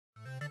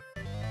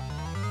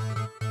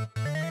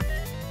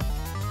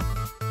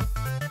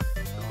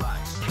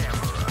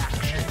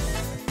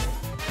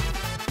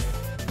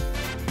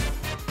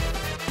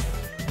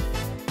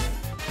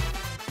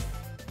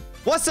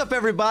What's up,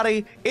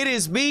 everybody? It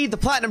is me, the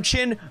Platinum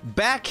Chin,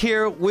 back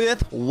here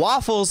with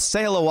Waffles.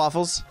 Say hello,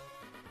 Waffles.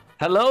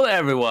 Hello,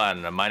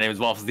 everyone. My name is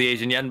Waffles the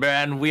Asian Yen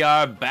Bear, and we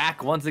are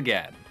back once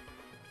again.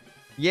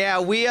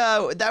 Yeah,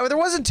 there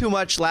wasn't too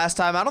much last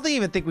time. I don't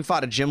even think we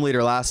fought a gym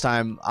leader last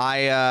time.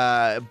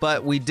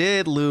 But we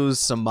did lose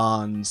some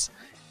mons.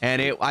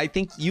 And I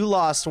think you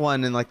lost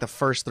one in like the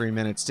first 3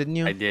 minutes, didn't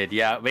you? I did,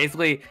 yeah.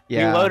 Basically,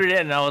 you loaded it,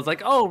 and I was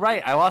like, oh,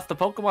 right, I lost the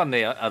Pokemon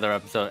the other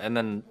episode. And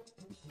then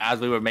as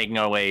we were making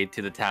our way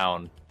to the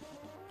town,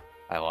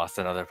 I lost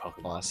another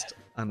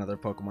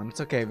Pokemon.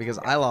 It's okay, because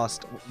I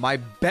lost my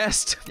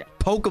best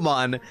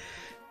Pokemon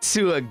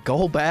to a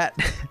Golbat.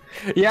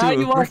 Yeah,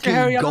 you lost your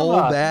Hariyama.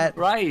 Golbat.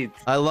 Right.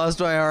 I lost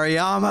my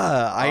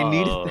Hariyama.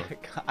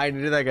 I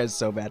needed that guy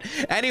so bad.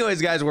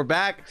 Anyways, guys, we're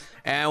back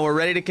and we're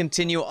ready to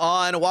continue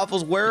on.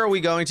 Waffles, where are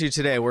we going to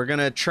today? We're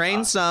gonna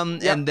train some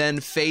and then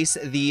face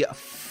the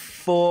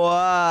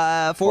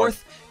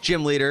fourth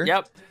gym leader.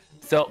 Yep.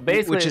 So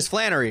basically, which is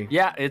Flannery.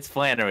 Yeah, it's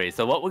Flannery.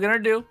 So what we're gonna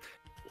do?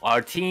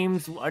 Our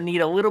teams need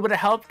a little bit of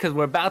help because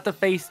we're about to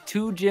face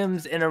 2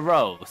 gyms in a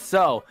row.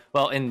 So,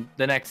 well, in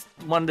the next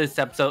one this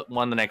episode,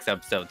 one the next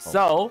episode.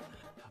 So,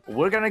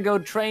 we're going to go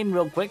train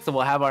real quick. So,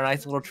 we'll have our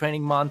nice little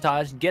training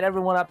montage, get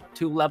everyone up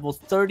to level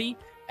 30,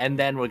 and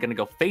then we're going to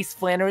go face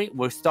Flannery.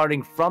 We're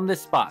starting from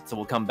this spot. So,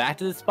 we'll come back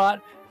to this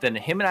spot. Then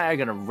him and I are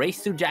going to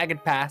race through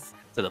Jagged Pass.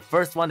 So, the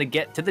first one to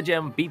get to the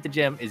gym, beat the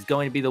gym, is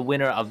going to be the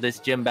winner of this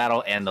gym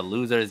battle. And the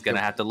loser is going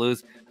to have to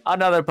lose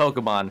another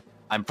Pokemon.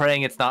 I'm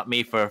praying it's not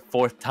me for a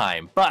 4th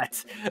time,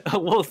 but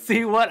we'll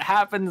see what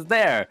happens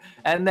there.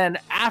 And then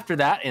after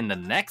that, in the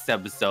next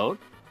episode,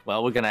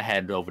 well, we're going to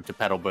head over to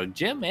Petalburg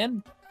Gym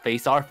and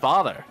face our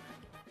father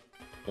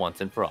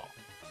once and for all.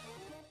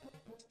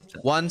 So,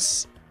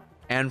 once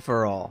and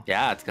for all.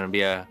 Yeah, it's going to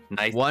be a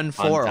nice fun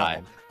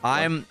time.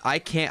 I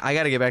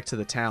got to get back to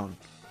the town.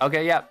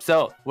 Okay, yeah.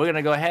 So we're going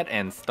to go ahead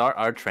and start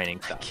our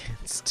training stuff.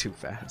 It's too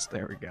fast.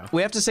 There we go.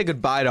 We have to say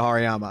goodbye to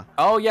Hariyama.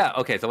 Oh, yeah.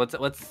 Okay, so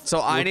let's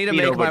So I need to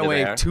make my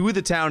way to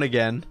the town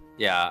again.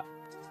 Yeah.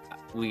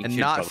 And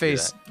not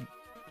face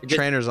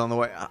trainers on the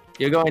way.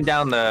 You're going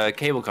down the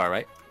cable car,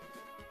 right?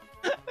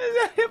 I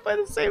got hit by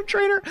the same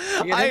trainer.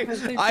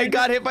 I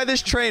got hit by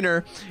this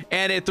trainer,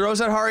 and it throws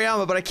out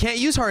Hariyama, but I can't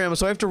use Hariyama,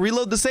 so I have to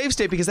reload the save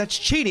state because that's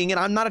cheating, and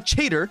I'm not a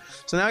cheater.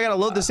 So now I got to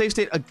load the save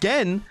state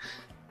again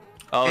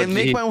and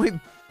make my way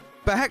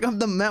back up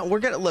the mountain. We're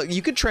gonna look.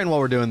 You can train while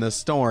we're doing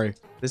this. Don't worry.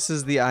 This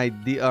is the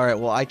idea. All right.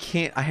 Well, I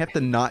can't. I have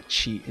to not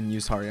cheat and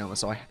use Hariyama.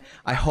 So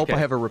I hope I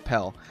have a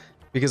repel,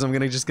 because I'm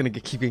just gonna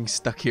keep getting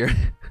stuck here.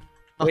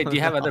 Wait, do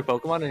you have other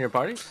Pokemon in your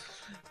party?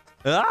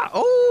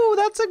 Oh,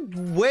 that's a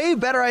way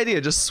better idea.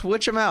 Just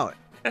switch them out.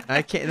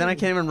 I can't. Then I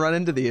can't even run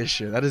into the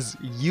issue. That is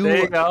you. There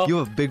you go. You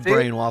have big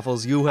brain,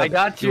 Waffles. You have. I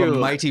got you. You have a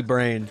mighty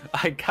brain.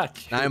 I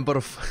got you. I'm but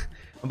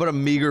a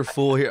meager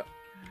fool here.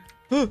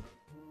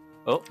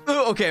 Oh,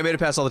 okay, I made it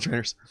past all the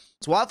trainers.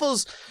 So,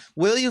 Waffles,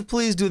 will you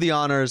please do the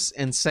honors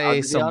and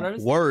say some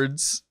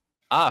words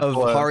of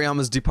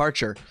Hariyama's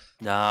departure?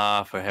 For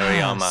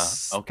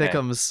Hariyama. Okay.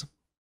 Thickums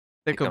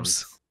to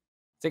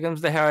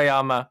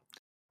Hariyama.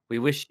 We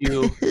wish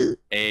you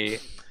a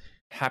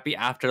happy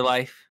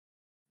afterlife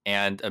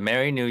and a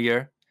Merry New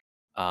Year.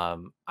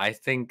 I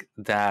think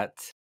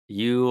that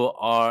you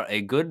are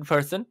a good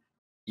person.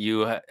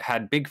 You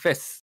had big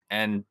fists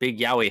and big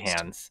yaoi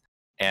hands.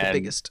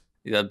 And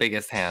the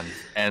biggest hands.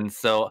 And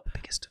so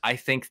I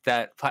think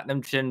that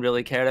Platinum Chin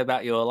really cared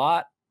about you a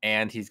lot,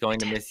 and he's going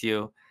to miss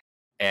you.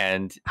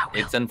 And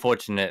it's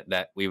unfortunate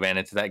that we ran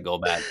into that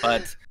Golbat,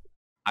 but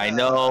I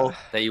know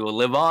that you will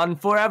live on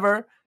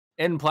forever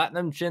in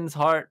Platinum Chin's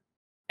heart,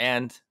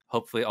 and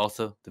hopefully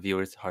also the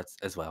viewers' hearts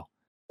as well.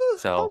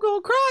 So I'm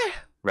gonna cry.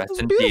 Rest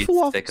in peace,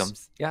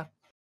 Thickums. Yeah.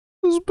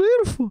 It was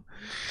beautiful.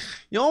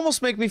 You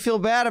almost make me feel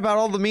bad about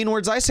all the mean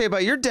words I say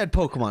about your dead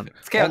Pokemon.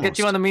 It's okay, I'll get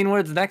you on the mean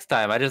words next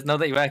time. I just know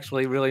that you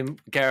actually really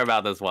care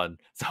about this one,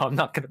 so I'm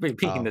not going to be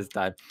mean this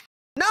time.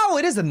 No,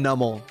 it is a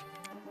Numel.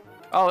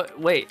 Oh,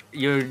 wait.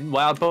 Your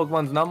wild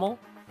Pokemon's Numel?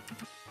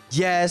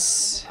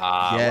 Yes.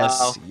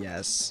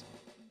 Yes.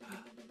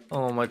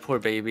 Oh, my poor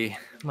baby.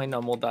 My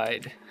Numel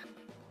died.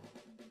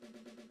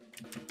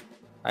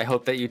 I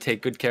hope that you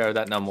take good care of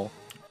that Numel.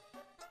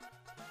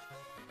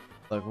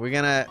 Look,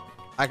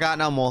 I got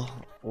Numel.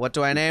 What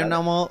do I name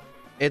Numel?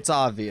 It's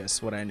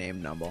obvious what I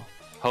name Numel.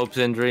 Hopes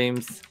and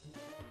dreams.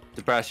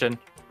 Depression.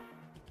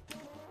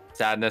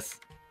 Sadness.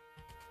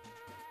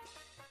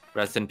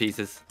 Rest in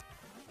pieces.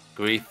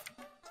 Grief.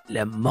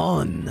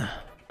 Lemon.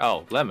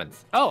 Oh,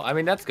 lemons. Oh, I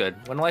mean, that's good.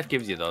 When life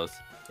gives you those,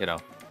 you know,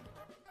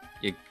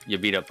 you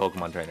beat up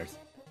Pokemon trainers.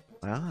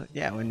 Well,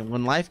 yeah,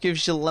 when life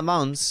gives you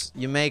lemons,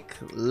 you make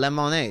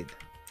lemonade.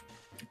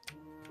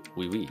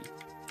 Oui, oui.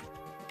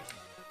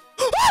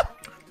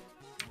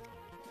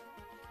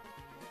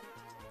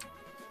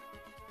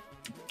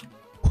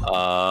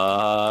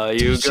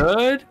 You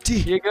good?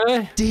 You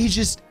good? Did he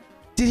just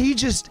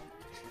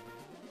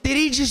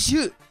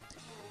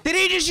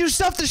use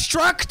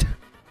self-destruct?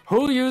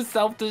 Who used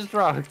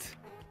self-destruct?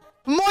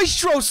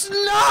 Moistros,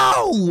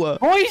 no!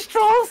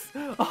 Moistros?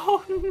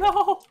 Oh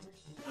no!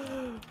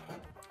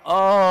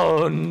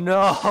 Oh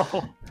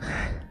no.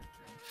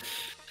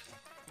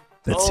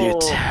 That's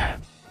it.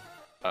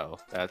 Oh,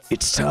 that's.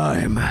 It's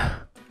time.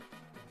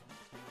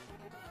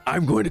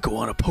 I'm going to go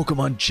on a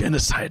Pokemon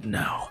genocide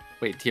now.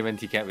 Wait,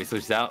 TMNT can't be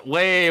switched out.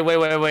 Wait.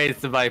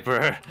 It's the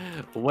Viper.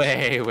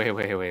 Wait.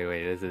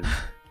 This is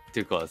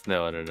too close.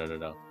 No.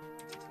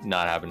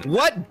 Not happening.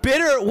 What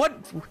bitter? What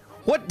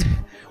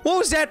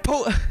was that?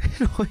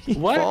 He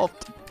What?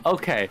 evolved.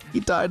 Okay.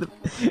 He died.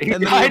 He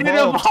and then died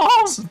and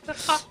evolved.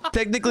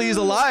 Technically, he's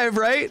alive,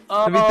 right?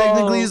 Oh. I mean,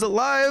 technically, he's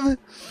alive.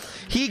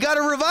 He got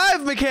a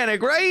revive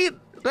mechanic, right?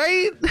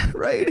 Right?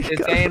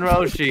 It's Ain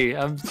Roshi.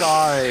 I'm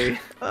sorry.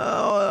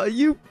 Oh,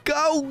 you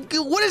go.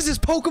 What is this,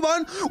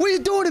 Pokemon? What are you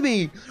doing to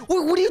me?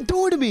 What are you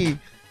doing to me?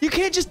 You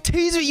can't just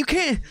tease me. You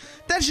can't.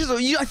 That's just.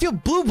 I feel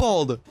blue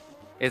balled.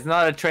 It's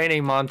not a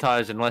training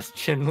montage unless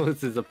Chin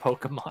loses a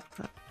Pokemon.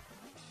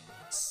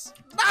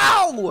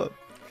 No!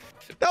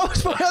 That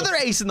was my other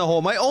ace in the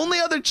hole. My only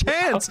other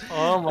chance.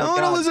 Oh my god. I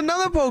want to lose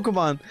another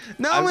Pokemon.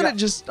 Now I'm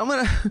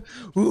gonna.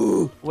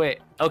 Ooh. Wait.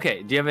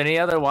 Okay. Do you have any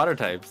other water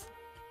types?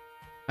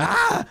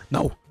 Ah!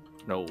 No.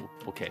 No.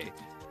 Okay.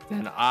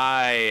 Then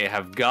I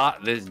have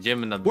got this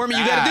gym in the Wormy,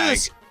 bag. you gotta do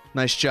this.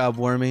 Nice job,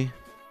 Wormy.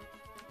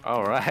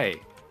 All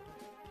right.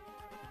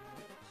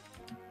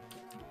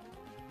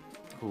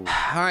 Ooh. All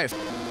right.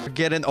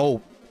 Get in.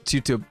 Oh, it's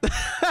YouTube.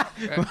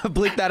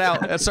 Bleep that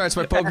out. Sorry, it's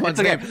my Pokemon's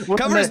okay. name.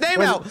 Cover his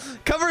name out.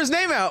 Cover his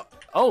name out.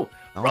 Oh,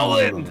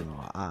 rolling.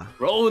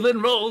 Rolling.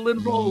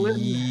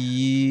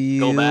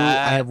 Go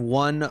back. I have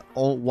one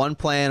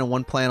plan and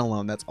one plan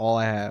alone. That's all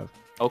I have.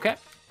 Okay.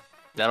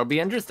 That'll be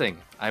interesting.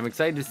 I'm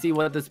excited to see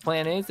what this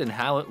plan is and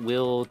how it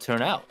will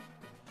turn out.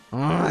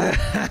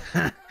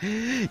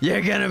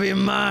 You're gonna be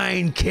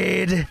mine,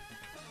 kid.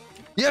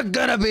 You're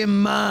gonna be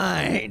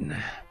mine.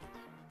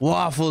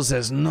 Waffles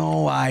has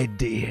no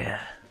idea.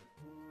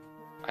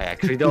 I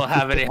actually don't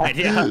have any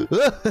idea.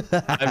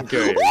 I'm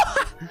curious.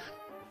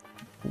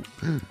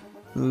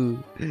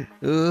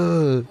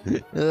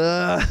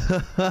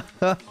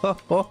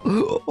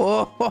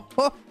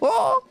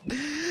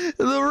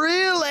 The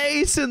real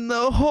ace in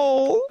the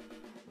hole.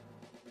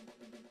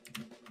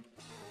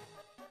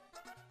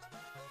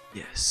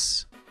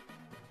 Yes.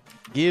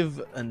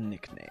 Give a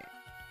nickname.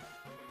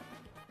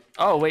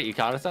 Oh, wait, you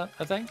caught us that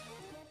thing?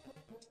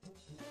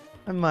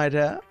 I might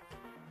have.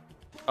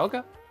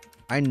 Okay.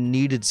 I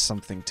needed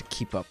something to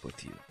keep up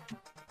with you.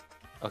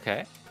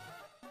 Okay.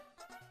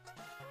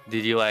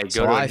 Did you like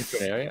So go to a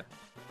different area?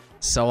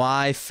 So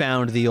I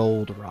found the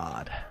old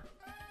rod.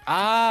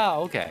 Ah,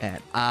 okay.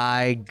 And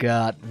I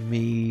got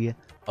me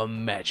a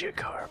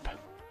Magikarp.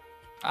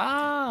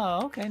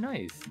 Ah, okay,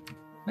 nice.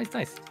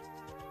 Nice.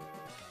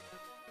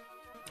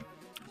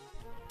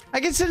 I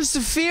can sense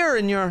the fear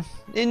in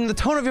the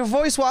tone of your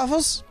voice,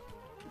 Waffles.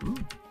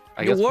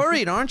 You're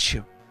worried, aren't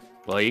you?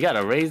 Well, you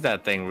gotta raise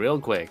that thing real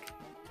quick.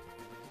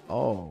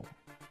 Oh,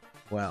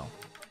 well.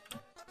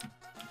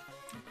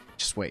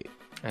 Just wait.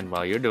 And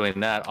while you're doing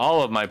that,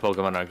 all of my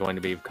Pokemon are going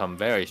to become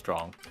very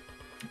strong.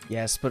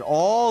 Yes, but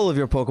all of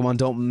your Pokemon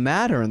don't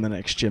matter in the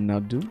next gym now,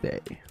 do they?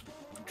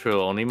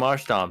 True, only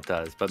Marshtomp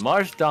does. But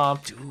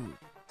Marshtomp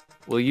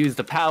will use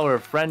the power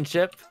of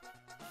friendship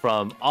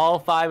from all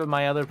 5 of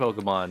my other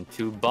Pokemon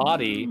to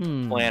body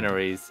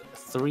Flannery's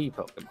 3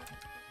 Pokemon.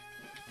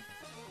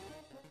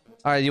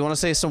 All right, you want to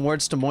say some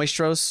words to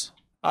Moistros?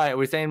 All right,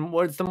 we're saying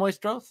words to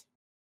Moistros?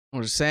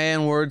 We're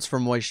saying words for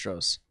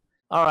Moistros.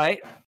 All right.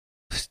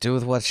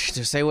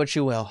 Say what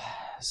you will.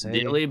 Say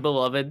Dearly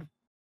beloved,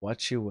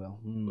 what you will.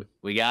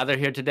 we gather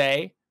here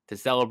today to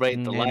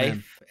celebrate the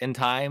life and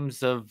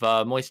times of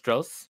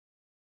Moistros,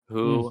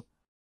 who,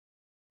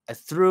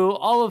 through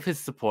all of his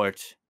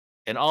support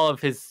and all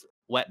of his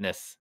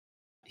wetness,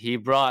 he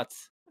brought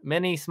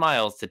many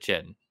smiles to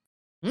Chin.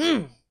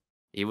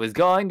 He was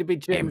going to be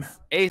Chin's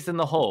ace in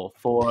the hole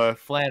for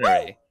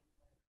Flannery.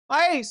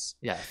 Ace!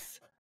 Yes.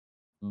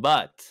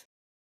 But,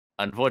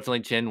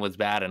 unfortunately, Chin was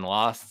bad and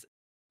lost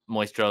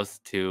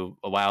Moistros to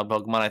a wild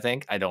Pokemon, I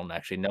think. I don't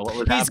actually know what was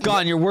happening. He's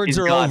gone. Your words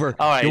are gone. over.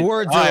 All right. Your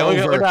words are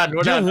over. We're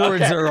done. Your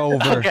words are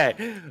over. Okay.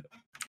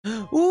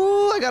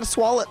 Ooh, I gotta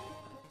swallow it.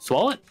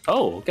 Swallow it?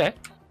 Oh, okay.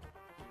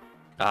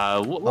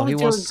 What he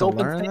was wants to your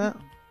learn thing? that?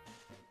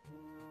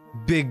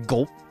 Big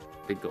gulp.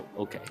 Big gulp.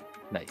 Okay.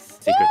 Nice.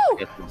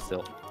 Secret.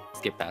 Still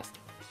skip past.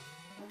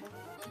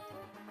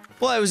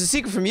 Well, it was a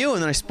secret from you,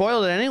 and then I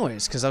spoiled it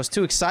anyways, because I was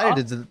too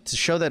excited to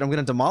show that I'm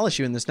gonna demolish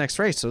you in this next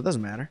race, so it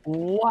doesn't matter.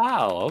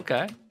 Wow.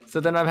 Okay. So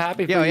then I'm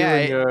happy for you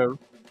and your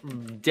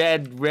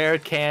dead rare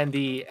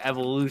candy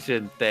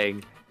evolution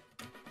thing.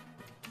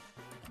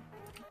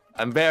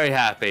 I'm very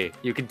happy.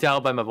 You can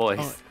tell by my voice.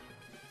 Oh,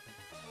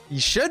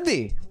 you should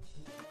be.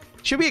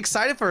 Should be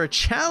excited for a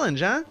challenge,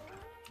 huh?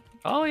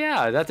 Oh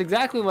yeah, that's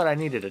exactly what I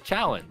needed, a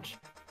challenge.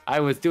 I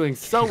was doing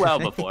so well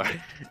before.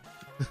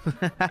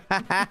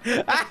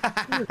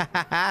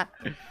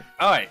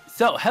 Alright,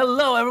 so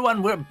hello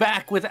everyone, we're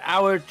back with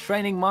our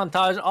training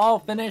montage all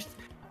finished.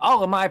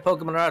 All of my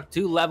Pokemon are up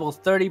to levels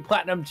 30.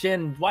 Platinum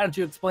Chin, why don't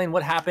you explain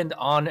what happened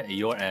on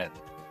your end?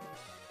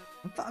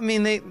 I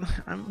mean,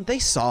 they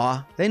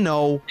saw. They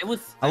know. It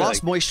was. I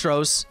lost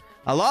Moistros.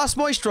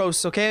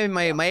 Okay,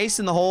 my ace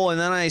in the hole, and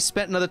then I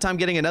spent another time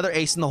getting another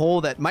ace in the hole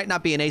that might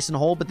not be an ace in the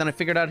hole, but then I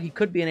figured out he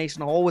could be an ace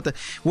in the hole with the.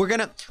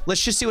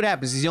 Let's just see what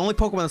happens. He's the only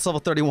Pokemon that's level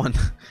 31.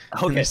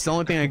 Okay. That's the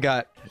only thing I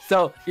got.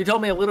 So you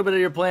told me a little bit of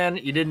your plan.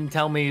 You didn't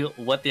tell me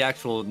what the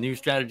actual new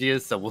strategy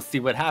is, so we'll see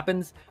what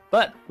happens.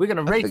 But we're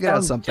gonna race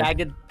down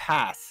Jagged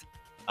Pass.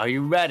 Are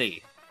you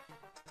ready?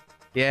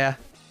 Yeah.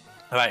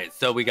 All right.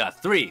 So we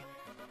got 3,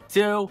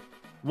 2,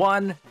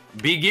 1,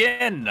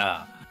 begin.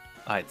 All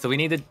right. So we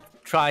need to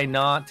try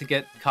not to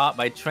get caught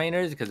by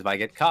trainers, because if I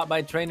get caught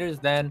by trainers,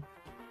 then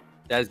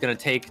that is going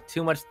to take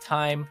too much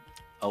time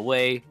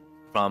away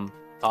from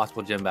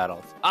possible gym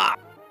battles.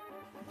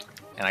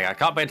 And I got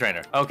caught by a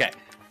trainer. Okay.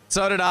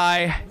 So did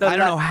I. I don't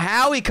know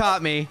how he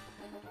caught me.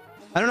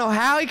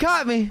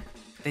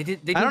 They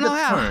did I don't know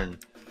how.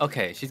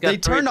 Okay, she's got. They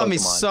turned on me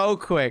so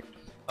quick.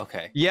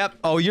 Okay. Yep.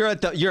 Oh, you're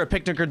a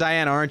Picnicker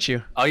Diana, aren't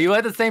you? Are you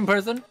at the same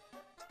person?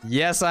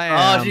 Yes, I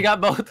am. Oh, she got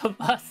both of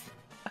us.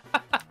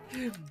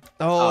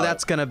 Oh,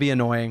 that's gonna be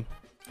annoying.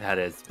 That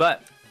is,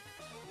 but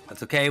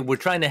that's okay. We're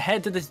trying to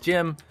head to this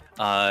gym.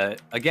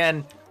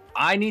 Again,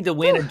 I need to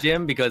win a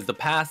gym because the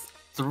past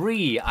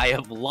 3 I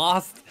have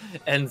lost,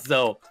 and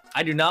so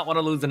I do not want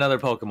to lose another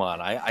Pokemon.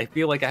 I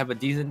feel like I have a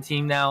decent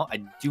team now. I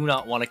do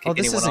not want to kick anyone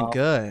off. This isn't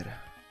good.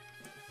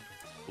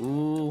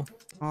 Ooh.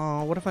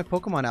 Oh, what if my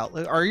Pokemon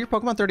out? Are your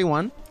Pokemon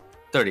 31?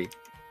 30.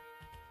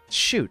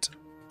 Shoot.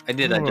 I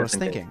did. I don't know what I was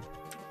thinking.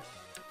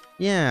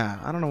 Yeah,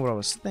 I don't know what I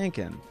was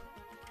thinking.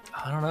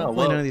 I don't know.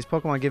 Hopefully none of these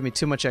Pokemon give me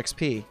too much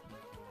XP.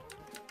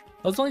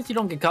 Well, as long as you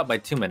don't get caught by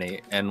too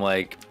many, and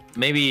like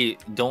maybe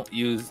don't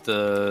use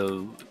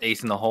the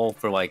ace in the hole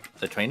for like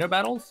the trainer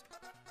battles.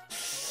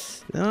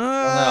 No.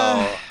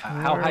 How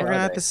high we're gonna are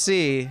have they? to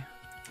see.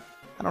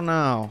 I don't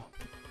know,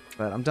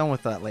 but I'm done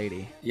with that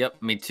lady.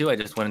 Yep, me too. I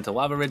just went into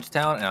Lava Ridge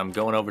Town, and I'm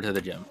going over to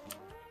the gym.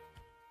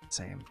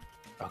 Same.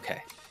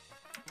 Okay.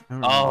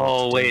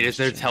 Oh wait, is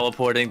there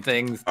teleporting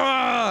things?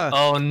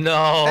 Oh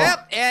no!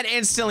 Yep, and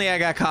instantly I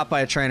got caught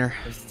by a trainer.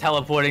 There's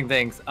teleporting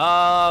things.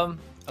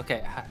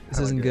 Okay. This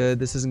isn't good.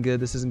 This isn't good.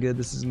 This isn't good.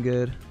 This isn't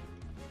good.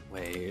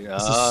 Wait.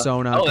 This is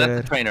so not good. Oh,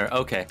 that's the trainer.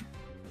 Okay.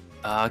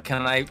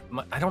 Can I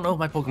don't know if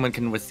my Pokemon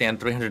can withstand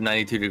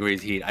 392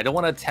 degrees heat. I don't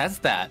want to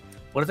test that.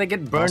 What if they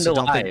get burned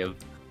alive? I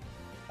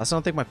also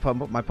don't think my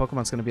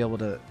Pokemon's gonna be able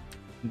to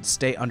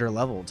stay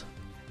under-leveled.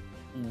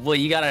 Well,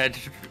 you gotta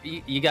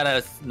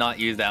not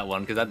use that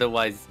one, because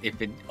otherwise,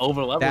 if it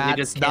overlevels, you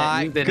just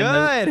can't use it.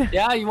 Good.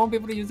 Yeah, you won't be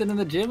able to use it in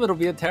the gym. It'll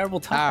be a terrible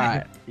time. All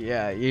right.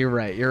 Yeah, you're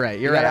right.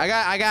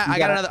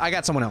 I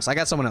got someone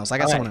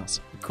else.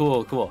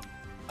 Cool. All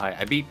right,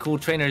 I beat Cool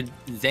Trainer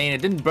Zane.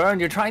 It didn't burn.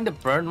 You're trying to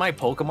burn my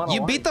Pokemon.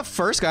 You beat the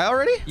first guy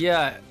already?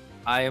 Yeah,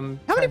 I am.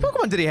 How many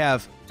Pokemon did he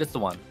have? Just the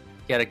one.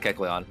 He had a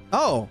Kecleon.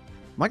 Oh,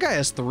 my guy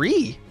has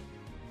 3.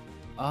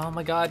 Oh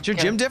my God. Is your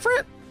gym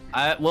different?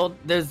 Well,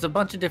 there's a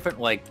bunch of different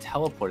like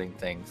teleporting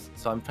things,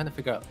 so I'm trying to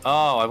figure out.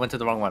 Oh, I went to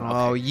the wrong one.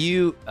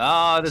 Okay.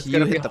 Oh, this is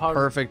gonna be hit the hard.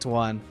 perfect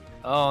one.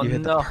 Oh, you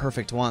hit the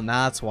perfect one.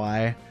 That's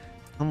why.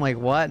 I'm like,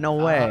 what? No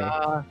way.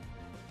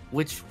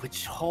 Which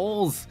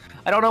holes?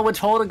 I don't know which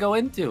hole to go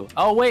into.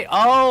 Oh wait.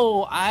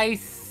 Oh, I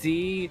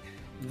see.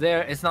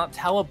 There, it's not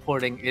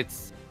teleporting.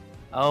 It's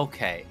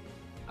okay.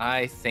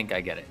 I think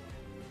I get it.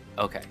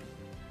 Okay.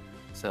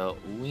 So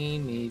we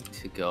need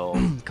to go.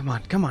 Come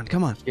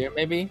on. Here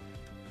maybe.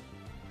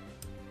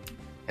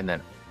 And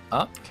then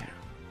up. Okay.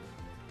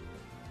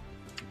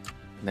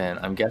 Then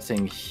I'm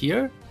guessing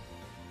here.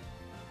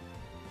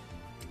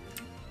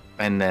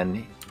 And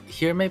then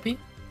here maybe?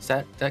 Is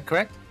that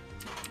correct?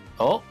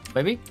 Oh,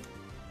 maybe?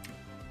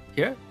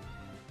 Here?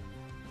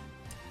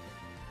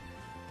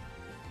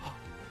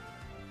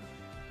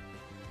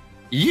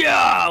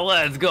 Yeah,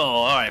 let's go.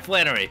 All right,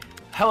 Flannery.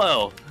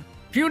 Hello.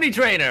 Puny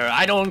Trainer.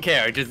 I don't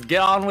care. Just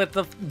get on with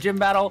the gym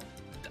battle.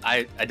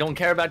 I don't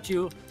care about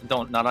you.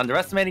 Not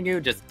underestimating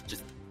you. Just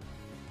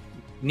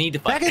need to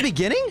fight. Back at the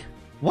beginning?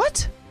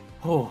 What?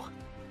 Oh,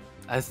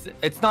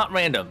 it's not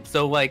random.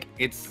 So like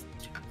it's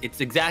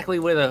exactly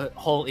where the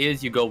hole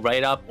is. You go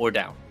right up or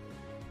down.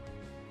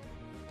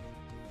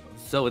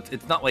 So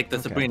it's not like the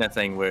Sabrina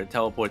thing where it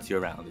teleports you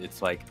around.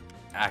 It's like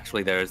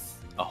actually there's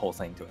a whole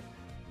thing to it.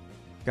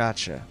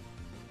 Gotcha.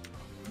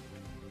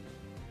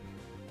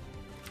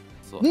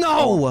 So,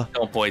 no!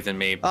 Don't poison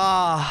me.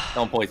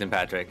 Don't poison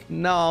Patrick.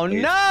 No,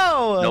 Please.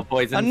 no! No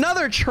poison.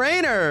 Another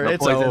trainer! No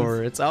it's poisons.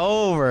 over. It's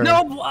over.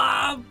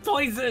 No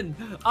poison!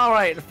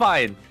 Alright,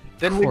 fine.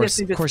 Then we just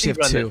need to Of course you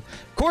have 2.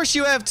 Of course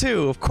you have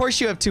 2. Of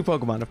course you have 2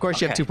 Pokemon. Of course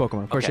you have 2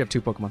 Pokemon. Of course you have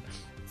 2 Pokemon.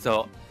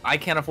 So I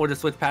can't afford to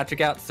switch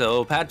Patrick out.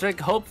 So Patrick,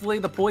 hopefully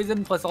the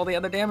poison plus all the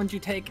other damage you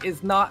take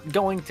is not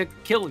going to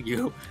kill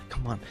you.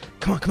 Come on.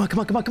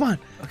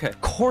 Okay.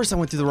 Of course I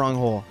went through the wrong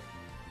hole.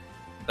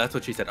 That's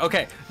what she said.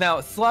 Okay, now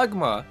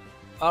Slugma.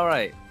 All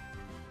right.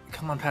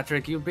 Come on,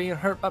 Patrick. You're being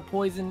hurt by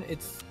poison.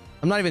 It's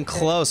I'm not even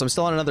close. I'm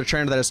still on another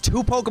trainer that has 2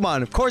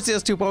 Pokemon. Of course he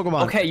has 2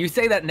 Pokemon. Okay, you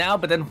say that now,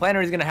 but then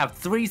Flannery's gonna have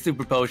 3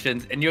 super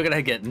potions, and you're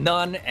gonna get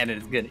none, and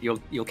it's gonna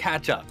you'll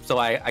catch up. So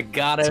I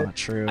gotta. That's not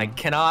true. I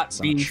cannot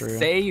be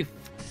safe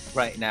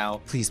right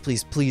now. Please,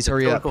 please, please,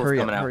 hurry up, hurry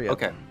up, hurry up.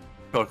 Okay,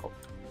 protocol.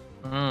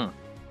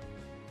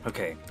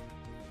 Okay.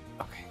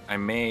 Okay.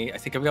 I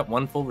think I've got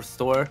 1 full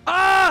restore.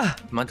 Ah!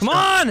 Come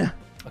on!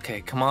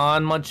 Okay, come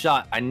on,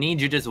 Mudshot. I need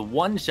you just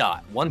 1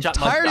 shot. 1 shot.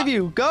 Tired of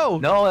you. Go.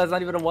 No, that's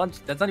not even a 1.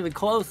 That's not even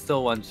close to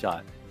a 1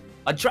 shot.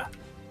 A trap.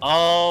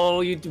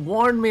 Oh, you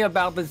warned me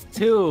about this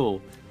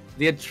too.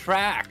 The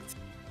attract.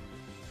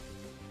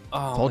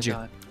 Oh, told you.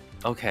 God.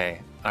 Okay.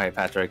 All right,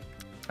 Patrick.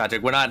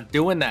 Patrick, we're not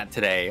doing that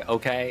today,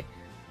 okay?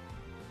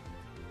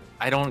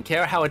 I don't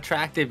care how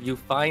attractive you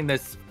find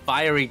this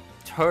fiery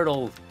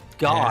turtle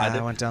god.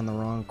 Yeah, I went down the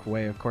wrong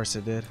way. Of course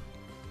it did.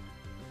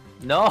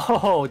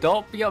 No,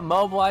 don't be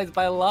immobilized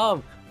by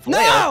love.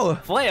 Flail. No!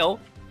 Flail?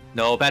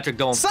 No, Patrick,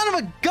 don't. Son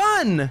of a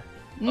gun!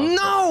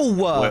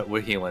 No!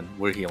 We're healing.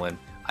 We're healing.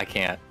 I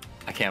can't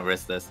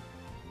risk this.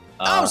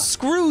 Oh,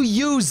 screw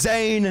you,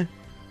 Zane!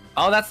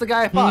 Oh, that's the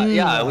guy I fought.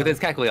 Yeah, with his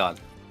Kecleon.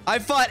 I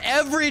fought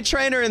every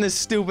trainer in this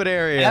stupid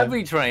area.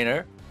 Every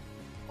trainer?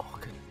 Oh,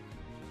 good.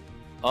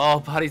 Oh,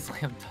 Body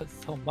Slam does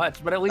so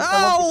much, but at least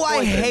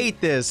I hate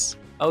this.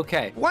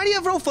 Okay. Why do you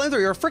have no flamethrower?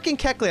 You're a freaking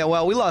Kecleon.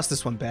 Well, we lost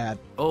this one bad.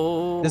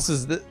 Oh. This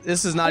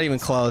is not even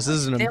close. This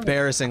is an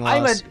embarrassing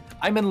loss.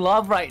 I'm in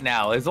love right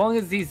now. As long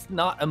as he's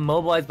not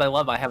immobilized by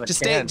love, I have a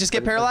chance. Just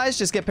get paralyzed.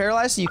 Just get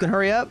paralyzed so you can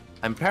hurry up.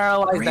 I'm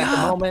paralyzed at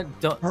the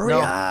moment. Hurry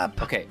up.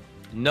 Okay.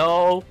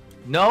 No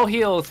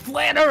heals.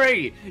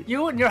 Flannery!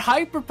 You and your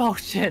hyper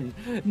potion.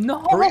 No.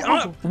 Hurry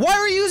up. Why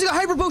are you using a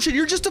hyper potion?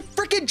 You're just a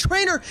freaking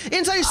trainer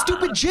inside a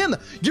stupid gym.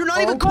 You're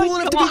not even cool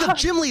enough to be the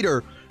gym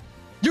leader.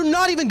 You're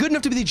not even good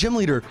enough to be the gym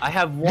leader. I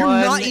have 1 You're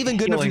not even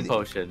good enough to be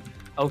potion.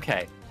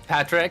 Okay.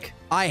 Patrick.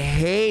 I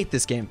hate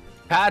this game.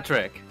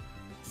 Patrick.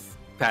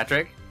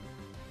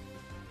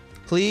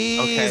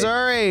 Please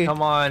hurry.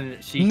 Come on.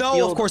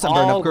 No, of course I'm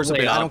burned. Of course I'm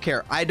burned. I don't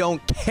care. I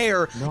don't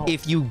care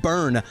if you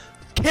burn.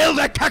 Kill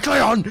that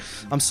Kecleon!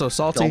 I'm so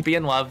salty. Don't be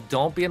in love.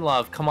 Don't be in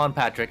love. Come on,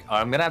 Patrick.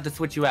 I'm gonna have to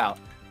switch you out.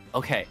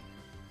 Okay.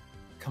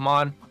 Come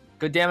on.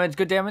 Good damage.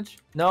 Good damage.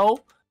 No.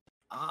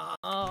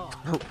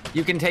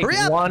 You can take hurry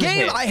up, 1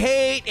 game. hit. I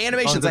hate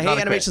animations. I hate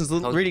animations.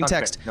 Reading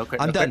text.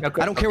 I'm done.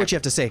 I don't care what you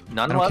have to say.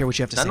 I don't care what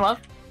you have to say.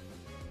 Love.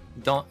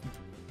 Don't.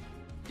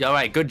 All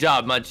right. Good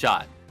job,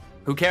 Mudshot.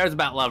 Who cares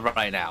about love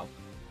right now?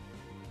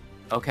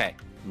 Okay.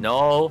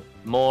 No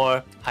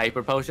more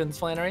hyper potions,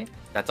 Flannery.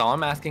 That's all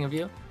I'm asking of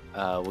you.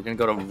 We're gonna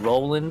go to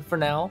Roland for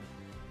now,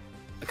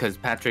 because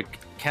Patrick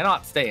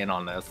cannot stay in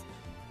on this.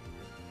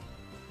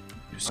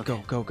 Just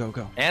go.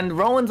 And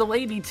Roland's a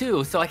lady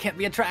too, so I can't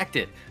be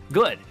attracted.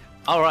 Good.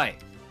 All right.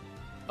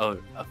 Oh,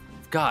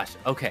 gosh.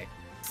 Okay.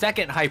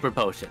 Second hyper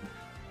potion.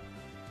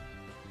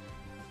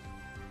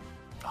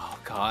 Oh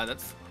God,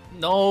 that's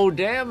no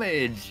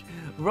damage.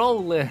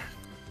 Roland.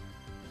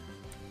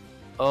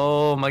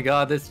 Oh my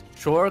God, this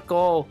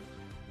Chorkle.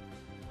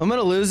 I'm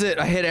gonna lose it.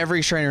 I hit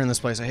every trainer in this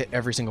place. I hit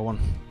every single one.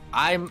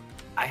 I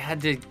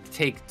had to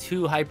take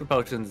 2 hyper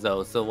potions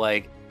though, so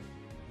like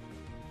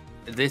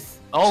this.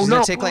 Oh, She's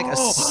gonna take like a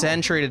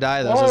century to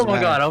die though. Oh my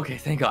God. Okay,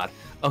 thank God.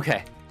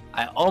 Okay,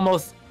 I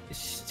almost.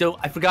 So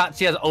I forgot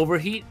she has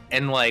overheat,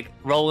 and like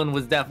Roland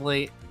was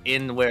definitely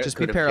in where. Just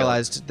be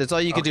paralyzed. That's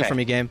all you could do for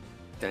me, game.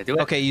 Did I do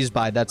it? Okay, use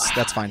bide. That's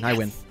fine. I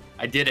win.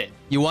 I did it.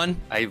 You won?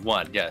 I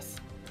won. Yes.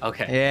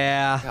 Okay.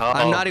 Yeah.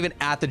 I'm not even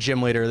at the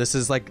gym leader. This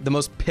is like the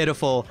most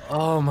pitiful.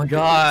 Oh my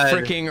God.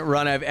 Freaking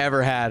run I've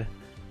ever had.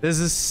 This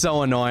is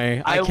so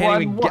annoying. I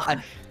can't even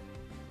get.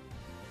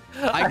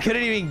 I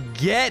couldn't even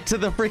get to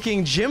the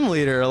freaking gym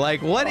leader.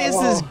 Like, what is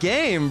this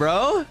game,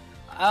 bro?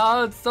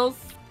 Oh, it's so.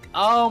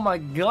 Oh my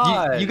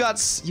God. You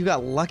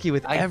got lucky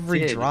with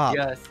every drop.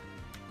 Yes.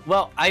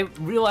 Well, I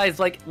realized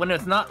like when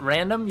it's not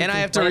random. And I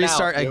have to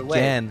restart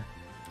again.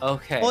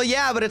 Okay. Well,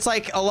 yeah, but it's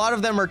like a lot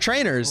of them are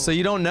trainers, so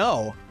you don't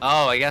know.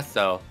 Oh, I guess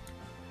so.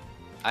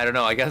 I don't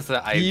know. I guess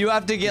you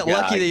have to get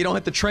lucky that you don't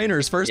hit the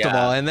trainers first of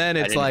all, and then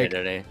it's like.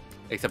 Hit any,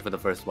 except for the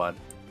first one.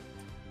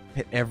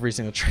 Hit every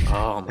single trainer.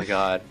 Oh my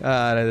God.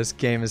 This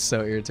game is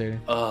so irritating.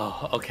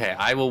 Oh, okay.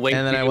 I will wait.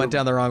 And then I went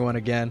down the wrong one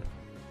again.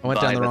 I'm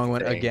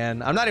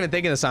not even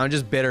thinking this time. I'm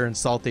just bitter and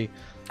salty.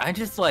 I'm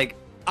just like.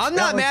 I'm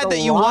not mad that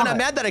you won. I'm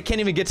mad that I can't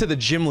even get to the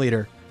gym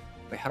leader.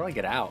 Wait, how do I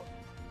get out?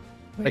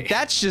 Like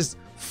that's just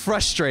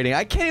frustrating.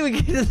 I can't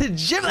even get to the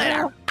gym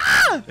leader.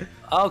 Ah!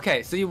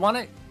 Okay, so you want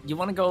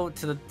to go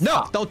to the top.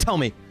 No, don't tell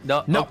me.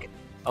 No.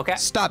 Okay.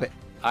 Stop it.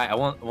 All right, I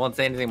won't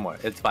say anything more.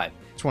 It's fine.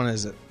 Which one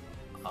is it?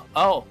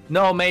 Oh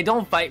no, May,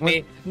 don't fight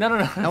me. No.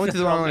 I went to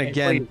the wrong one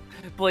again.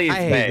 Please, I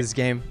hate this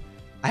game.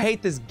 I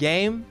hate this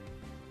game.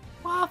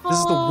 Waffle. This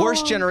is the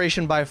worst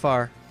generation by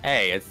far.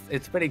 Hey,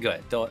 it's pretty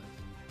good. Don't.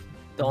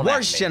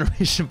 Worst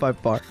generation by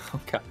far.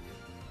 Okay.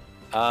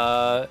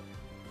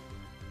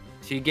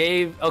 She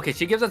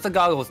gives us the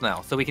goggles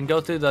now, so we can go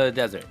through the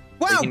desert.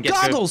 Wow, we can get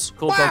goggles!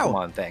 Cool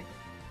Pokemon thing.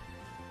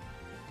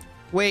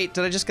 Wait,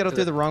 did I just go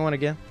through the wrong one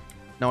again?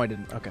 No, I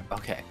didn't. Okay.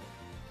 Okay.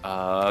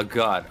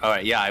 God. All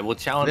right, yeah, I will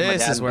challenge my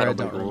This dad is where I don't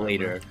Petalburg remember.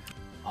 later.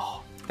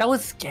 Oh, that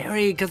was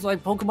scary because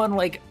like Pokemon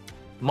like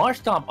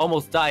Marshtomp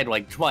almost died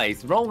like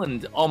twice.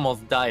 Roland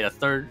almost died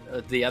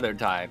the other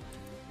time.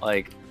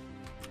 Like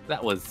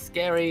that was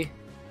scary.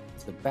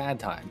 It's a bad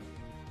time.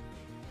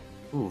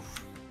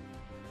 Oof.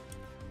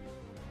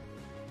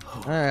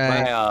 All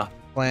right,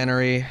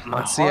 Flannery.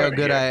 Let's see how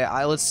good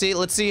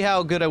let's see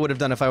how good I would have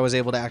done if I was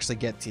able to actually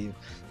get to you.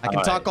 I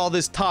can talk all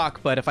this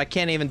talk, but if I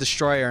can't even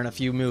destroy her in a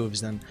few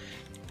moves, then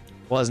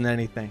wasn't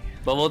anything.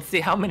 But we'll see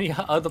how many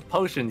other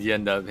potions you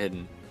end up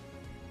hitting.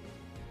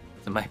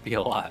 It might be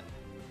a lot.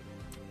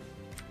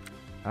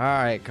 All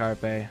right,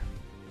 Carpe.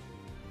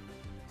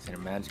 Center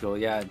magical,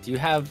 yeah. Do you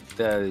have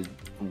the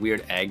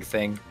weird egg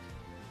thing?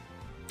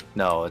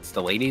 No, it's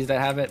the ladies that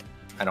have it.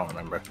 I don't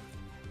remember.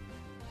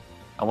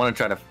 I want to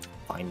try to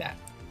find that.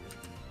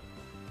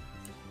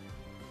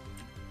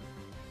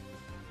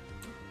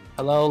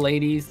 Hello,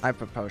 ladies.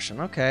 Hyper potion.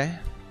 Okay.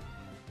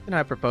 An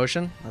hyper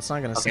potion. That's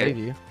not gonna save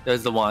you.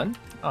 There's the one.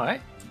 All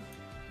right.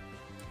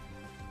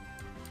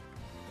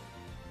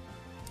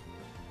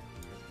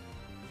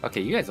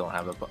 Okay, you guys don't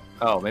have a.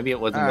 Oh, maybe it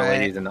wasn't the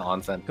ladies in the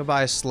onsen.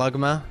 Goodbye,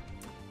 Slugma.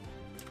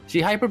 She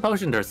hyper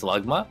potioned her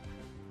Slugma.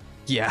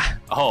 Yeah.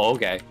 Oh,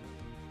 okay.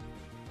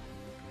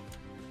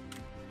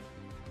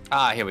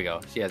 Ah, here we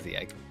go. She has the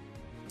egg.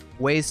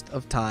 Waste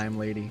of time,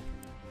 lady.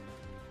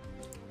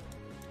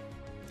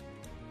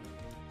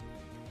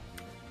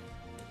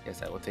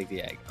 Yes, I will take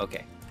the egg.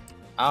 Okay.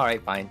 All right,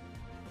 fine.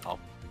 I'll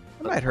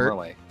That might hurt.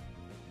 Away.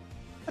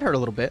 That hurt a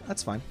little bit.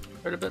 That's fine.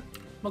 Hurt a bit.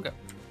 Okay.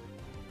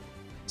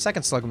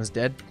 Second Slugma's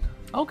dead.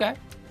 Okay.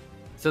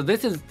 So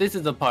this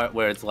is the part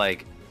where it's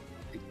like,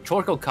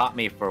 Torkoal caught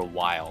me for a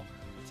while,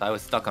 so I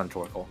was stuck on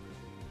Torkoal.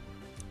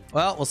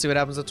 Well, we'll see what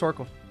happens with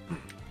Torkoal.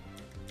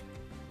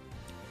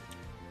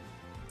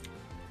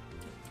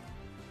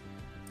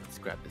 Let's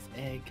grab this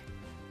egg.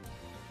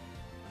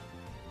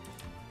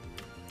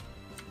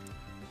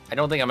 I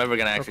don't think I'm ever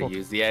gonna actually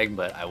use the egg,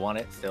 but I want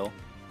it still.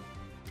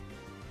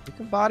 You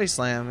can body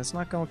slam. It's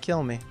not gonna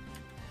kill me.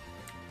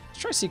 Let's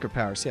try Secret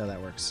Power. See how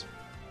that works.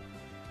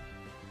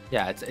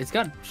 Yeah, it's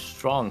got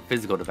strong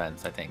physical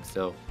defense, I think.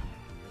 So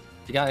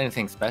if you got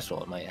anything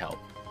special, it might help.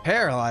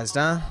 Paralyzed,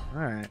 huh?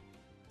 All right.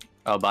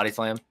 Oh, body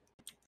slam.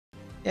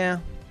 Yeah,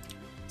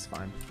 it's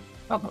fine.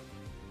 Oh.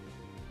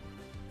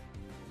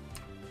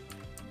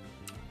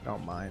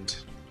 Don't mind.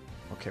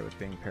 Okay with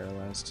being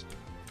paralyzed.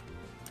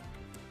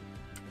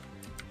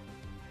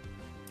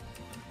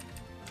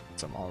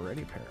 So I'm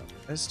already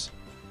paralyzed.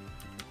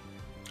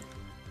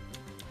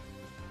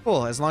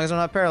 Cool. As long as I'm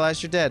not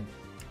paralyzed, you're dead.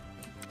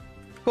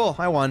 Cool.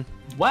 I won.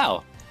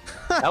 Wow.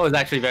 That was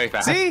actually very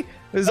fast. See?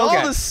 There's all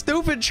the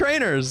stupid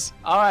trainers.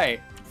 All right.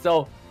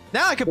 So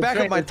now I can back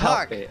up my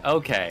talk.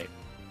 Okay.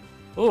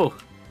 Ooh.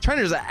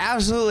 Trainers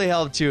absolutely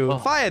helped you.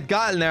 If I had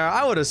gotten there,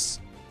 I would have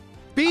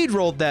speed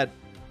rolled that.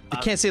 I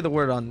can't say the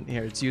word on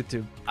here. It's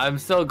YouTube. I'm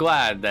so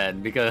glad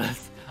then,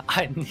 because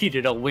I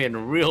needed a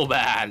win real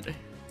bad.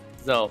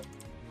 So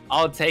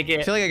I'll take it.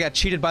 I feel like I got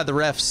cheated by the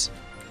refs.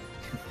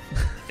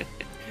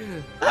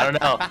 I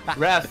don't know.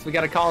 Refs, we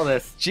got to call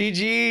this.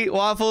 GG,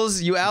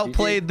 Waffles, you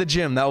outplayed the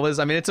gym. That was,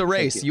 I mean, it's a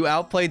race. You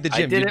outplayed the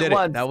gym. You did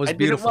it. That was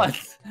beautiful.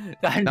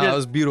 That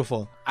was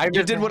beautiful.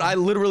 You did what I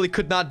literally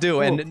could not do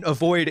and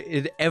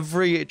avoid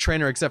every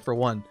trainer except for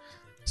one.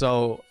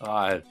 So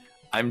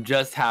I'm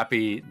just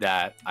happy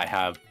that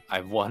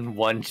I've won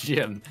one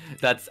gym.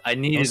 I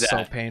needed that.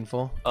 So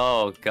painful.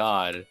 Oh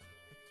God.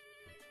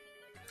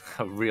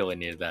 I really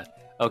needed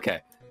that.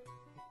 Okay.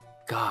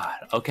 God.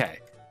 Okay.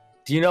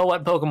 Do you know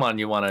what Pokemon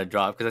you want to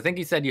drop? Because I think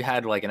you said you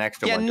had like an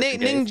extra one. Yeah,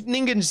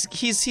 Ningen's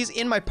he's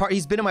in my party.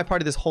 He's been in my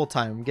party this whole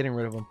time. I'm getting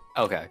rid of him.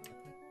 Okay.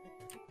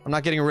 I'm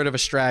not getting rid of a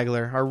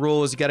straggler. Our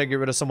rule is you got to get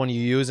rid of someone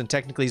you use, and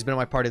technically he's been in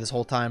my party this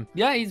whole time.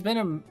 Yeah, he's been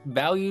a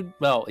valued.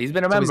 Well, he's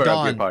been a member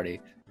of your party.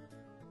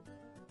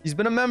 He's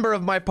been a member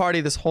of my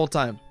party this whole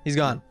time. He's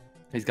gone.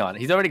 He's gone.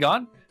 He's already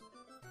gone?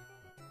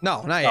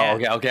 No, not yet. Oh,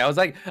 okay, okay. I was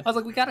like,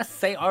 we gotta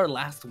say our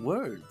last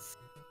words.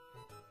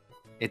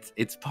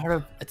 It's part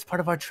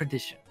of our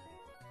tradition.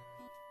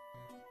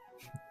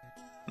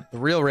 The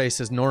real race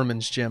is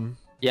Norman's gym.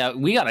 Yeah,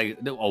 we got a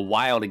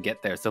while to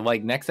get there. So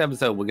like next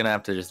episode, we're gonna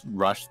have to just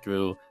rush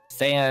through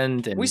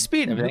sand and we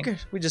speed.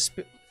 We just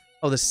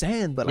oh, the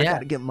sand, but I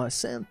gotta get my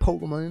sand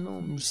Pokemon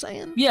on the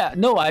sand. Yeah,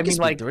 no, I mean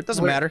like it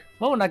doesn't matter.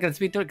 Well, we're not gonna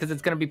speed through it because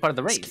it's gonna be part of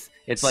the race.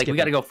 It's like we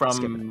gotta go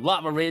from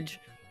Lava Ridge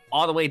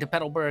all the way to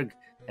Petalburg,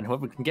 and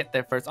whoever can get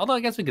there first. Although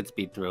I guess we could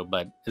speed through,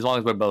 but as long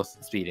as we're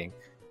both speeding.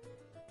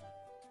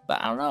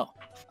 But I don't know.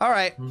 All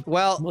right.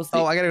 Well,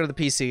 I gotta go to the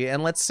PC,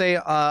 and let's say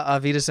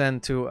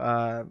Avitasen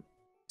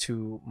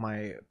to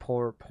my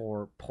poor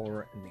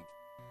Nick.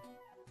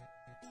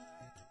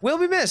 Will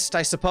be missed,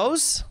 I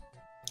suppose.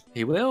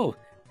 He will.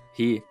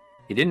 He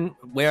didn't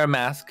wear a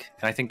mask,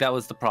 and I think that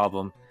was the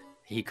problem.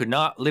 He could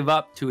not live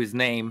up to his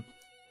name.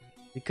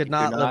 He could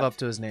not live up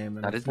to his name.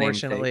 And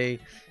unfortunately,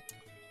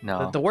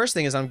 no. The worst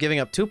thing is I'm giving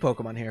up 2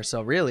 Pokemon here,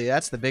 so really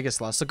that's the biggest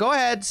loss. So go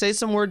ahead, say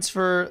some words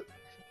for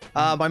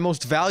my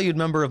most valued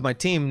member of my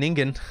team,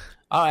 Ningen.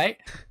 All right.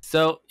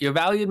 So your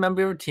valued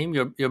member of your team,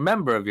 your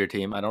member of your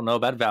team. I don't know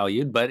about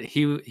valued, but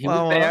he was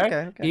there.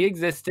 Okay. He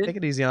existed. Take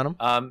it easy on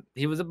him.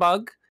 He was a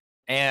bug,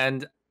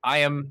 and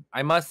I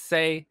must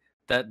say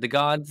that the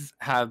gods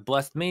have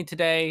blessed me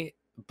today.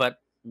 But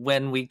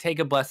when we take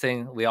a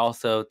blessing, we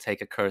also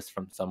take a curse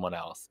from someone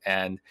else,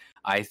 and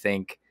I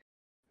think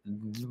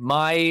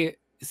my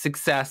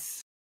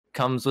success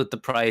comes with the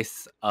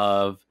price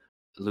of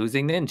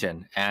losing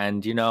Ninja.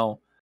 And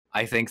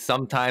I think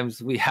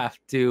sometimes we have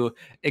to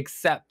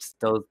accept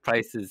those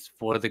prices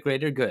for the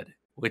greater good,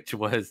 which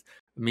was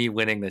me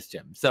winning this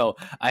gym. So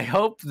I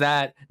hope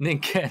that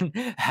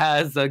Ninken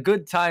has a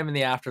good time in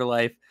the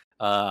afterlife.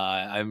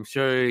 I'm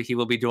sure he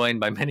will be joined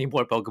by many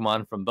more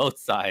Pokemon from both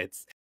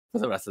sides for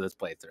the rest of this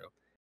playthrough.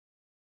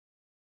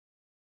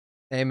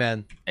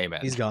 Amen. Amen.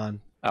 He's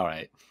gone. All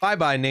right.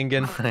 Bye-bye,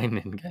 Ningen. Bye,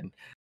 Ningen.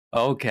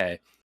 Okay.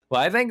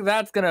 Well, I think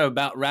that's going to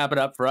about wrap it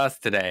up for us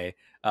today.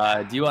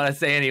 Do you want to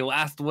say any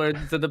last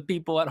words to the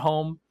people at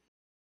home?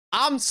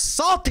 I'm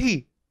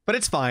salty, but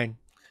it's fine.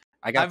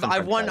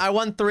 I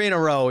won 3 in a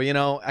row.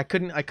 I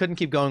couldn't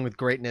keep going with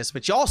greatness,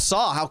 but y'all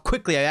saw how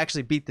quickly I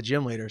actually beat the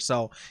gym leader.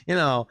 So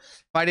if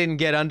I didn't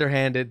get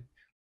underhanded,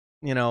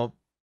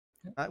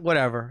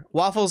 whatever.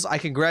 Waffles, I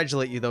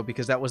congratulate you though,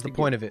 because that was the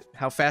point of it.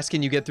 How fast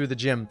can you get through the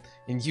gym?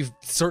 And you've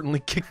certainly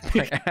kicked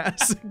my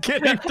ass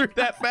getting through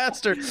that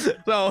faster.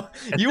 So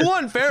you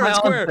won fair and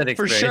square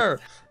for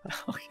sure.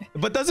 Okay.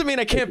 But doesn't mean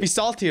I can't be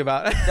salty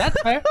about it.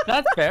 That's fair.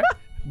 That's fair.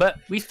 But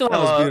we still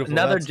have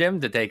another gym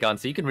to take on,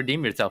 so you can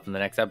redeem yourself in the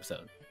next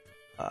episode.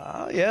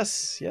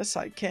 Yes,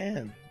 I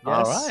can. Yes,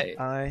 all right,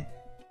 I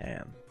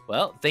am.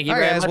 Well, thank you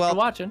very much for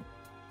watching.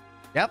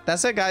 Yep,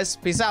 that's it, guys.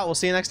 Peace out. We'll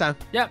see you next time.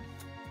 Yep.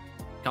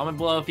 Comment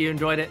below if you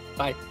enjoyed it.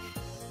 Bye.